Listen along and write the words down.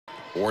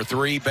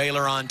4-3,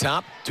 Baylor on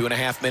top.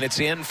 2.5 minutes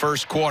in,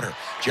 first quarter.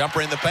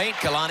 Jumper in the paint.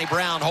 Kalani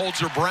Brown holds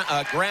her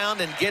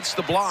ground and gets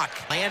the block.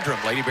 Landrum,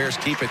 Lady Bears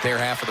keep it there,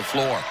 half of the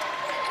floor.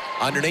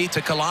 Underneath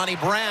to Kalani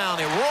Brown.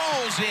 It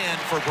rolls in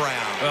for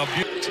Brown. Well,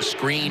 it's a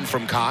screen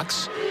from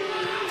Cox.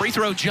 Free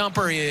throw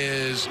jumper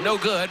is no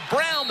good.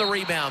 Brown the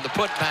rebound, the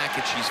putback,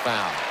 and she's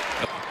fouled.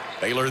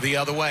 Baylor the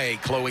other way.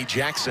 Chloe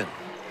Jackson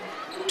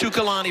to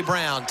Kalani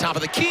Brown. Top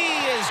of the key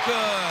is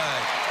good.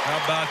 How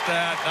about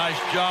that?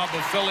 Nice job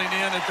of filling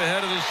in at the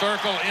head of the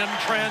circle in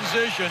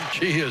transition.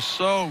 She is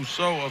so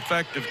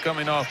effective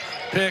coming off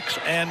picks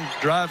and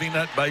driving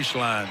that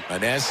baseline.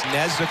 Ines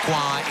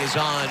Nezekwa is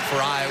on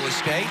for Iowa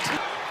State.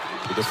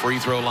 To the free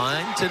throw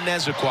line to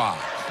Nezekwa.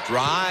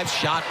 Drive,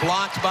 shot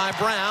blocked by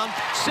Brown.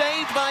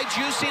 Saved by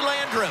Juicy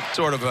Landrum.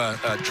 Sort of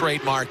a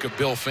trademark of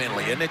Bill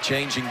Finley, isn't it?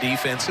 Changing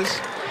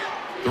defenses.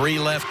 3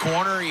 left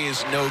corner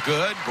is no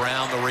good.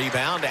 Brown the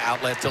rebound.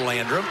 Outlet to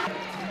Landrum.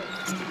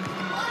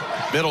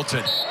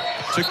 Middleton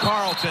to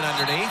Carlton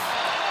underneath.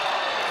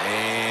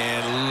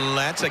 And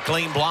that's a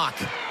clean block.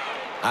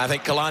 I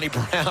think Kalani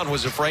Brown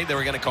was afraid they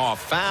were going to call a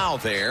foul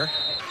there.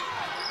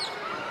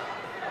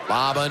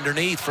 Lob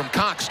underneath from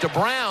Cox to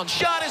Brown.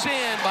 Shot is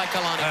in by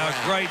Kalani Brown.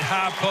 Great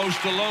high post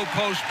to low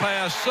post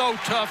pass. So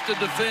tough to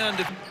defend.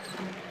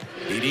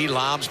 DD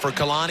lobs for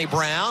Kalani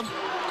Brown.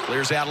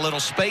 Clears out a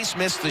little space,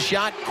 missed the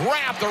shot,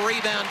 grabbed the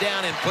rebound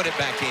down and put it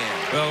back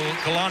in. Well,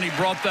 Kalani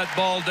brought that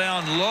ball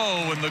down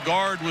low, and the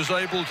guard was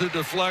able to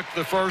deflect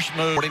the first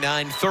move.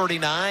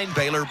 49-39,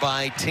 Baylor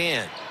by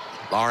 10.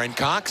 Lauren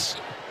Cox,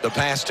 the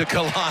pass to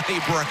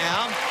Kalani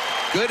Brown.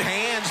 Good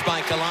hands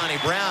by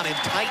Kalani Brown, and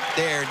tight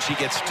there, and she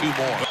gets 2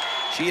 more.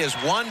 She is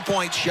 1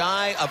 point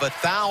shy of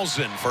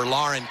 1,000 for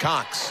Lauren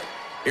Cox.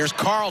 Here's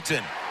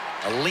Carlton,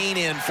 a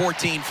lean-in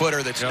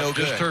 14-footer that's no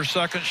good. Just her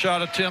second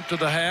shot attempt of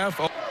the half.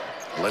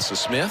 Alyssa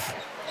Smith.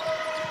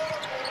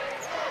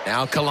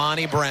 Now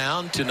Kalani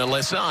Brown to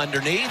Nalissa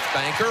underneath.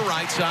 Banker,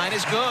 right side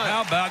is good.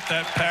 How about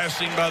that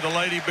passing by the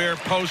Lady Bear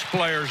post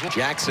players?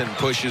 Jackson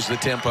pushes the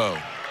tempo.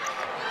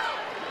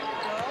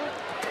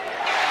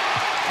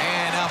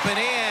 And up and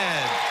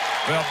in.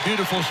 Well,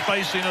 beautiful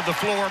spacing of the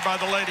floor by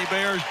the Lady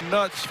Bears.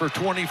 Nuts for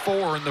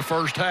 24 in the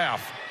first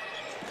half.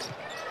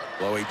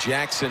 Chloe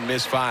Jackson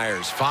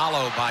misfires.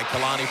 Followed by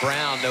Kalani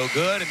Brown. No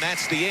good. And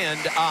that's the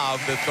end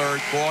of the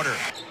third quarter.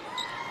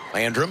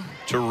 Landrum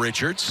to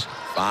Richards.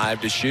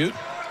 5 to shoot.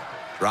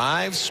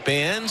 Drives,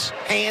 spins,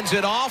 hands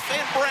it off,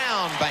 and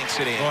Brown banks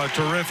it in. Oh, a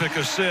terrific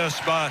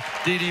assist by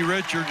Dee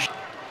Richards.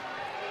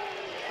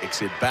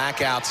 Takes it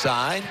back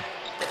outside.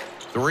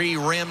 3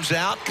 rims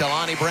out.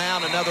 Kalani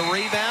Brown another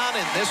rebound,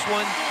 and this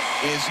one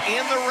is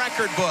in the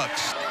record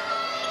books.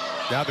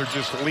 Now they're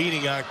just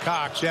leaning on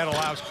Cox. That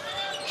allows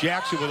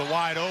Jackson with a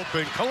wide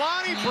open.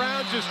 Kalani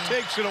Brown just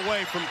takes it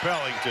away from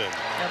Pellington.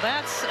 Now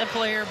that's a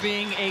player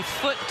being a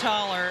foot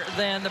taller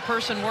than the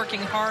person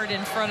working hard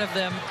in front of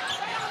them.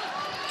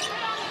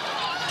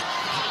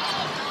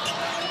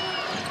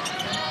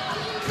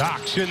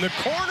 Cox in the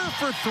corner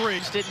for 3.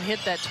 Didn't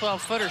hit that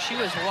 12-footer. She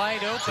was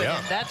wide open,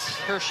 and that's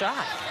her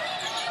shot.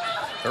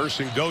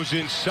 Person goes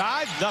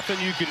inside. Nothing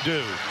you can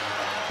do.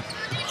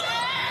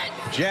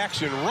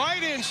 Jackson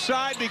right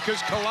inside because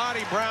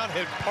Kalani Brown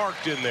had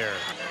parked in there.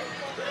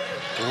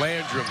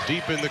 Landrum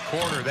deep in the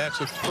corner. That's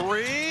a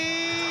 3.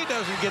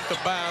 Doesn't get the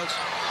bounce.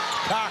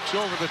 Cox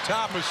over the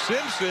top of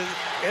Simpson.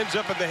 Ends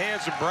up in the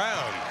hands of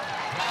Brown.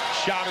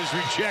 Shot is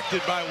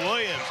rejected by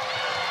Williams.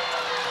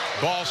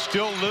 Ball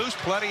still loose.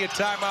 Plenty of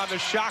time on the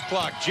shot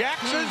clock.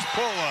 Jackson's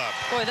pull-up.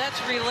 Boy,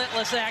 that's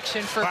relentless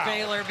action for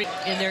Baylor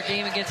in their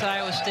game against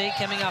Iowa State,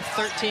 coming off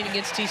 13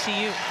 against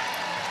TCU.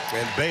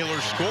 And Baylor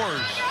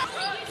scores.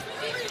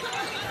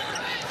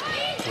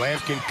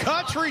 Lampkin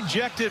cuts,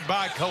 rejected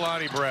by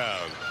Kalani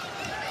Brown.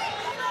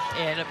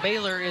 And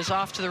Baylor is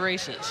off to the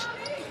races.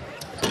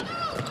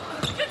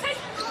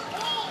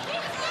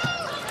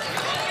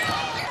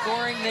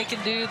 Scoring they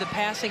can do, the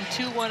passing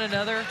to one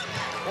another,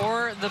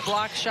 or the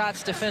block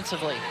shots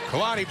defensively.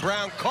 Kalani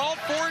Brown called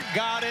for it,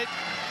 got it.